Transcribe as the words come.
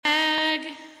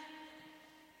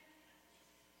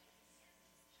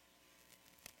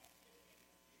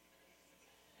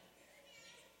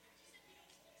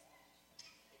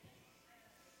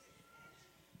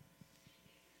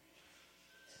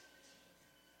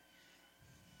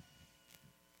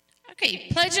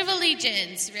Okay, Pledge of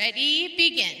Allegiance. Ready?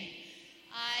 Begin.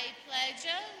 I pledge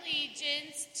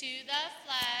allegiance to the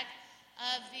flag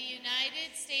of the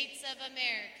United States of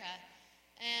America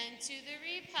and to the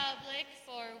republic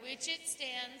for which it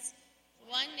stands,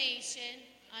 one nation,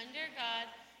 under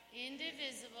God,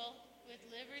 indivisible, with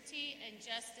liberty and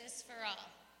justice for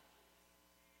all.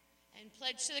 And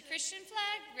pledge to the Christian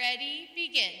flag. Ready?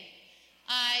 Begin.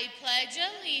 I pledge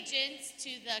allegiance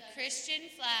to the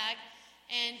Christian flag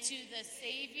and to the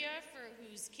Savior for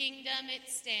whose kingdom it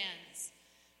stands,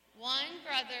 one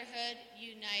brotherhood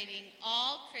uniting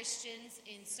all Christians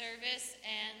in service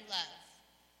and love.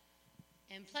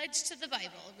 And pledge to the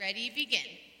Bible. Ready? Begin.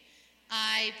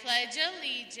 I pledge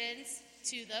allegiance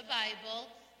to the Bible,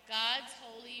 God's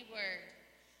holy word.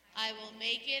 I will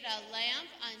make it a lamp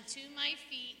unto my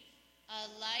feet, a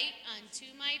light unto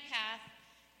my path,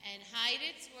 and hide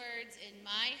its words in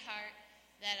my heart,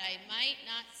 that I might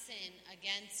not sin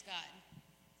against God.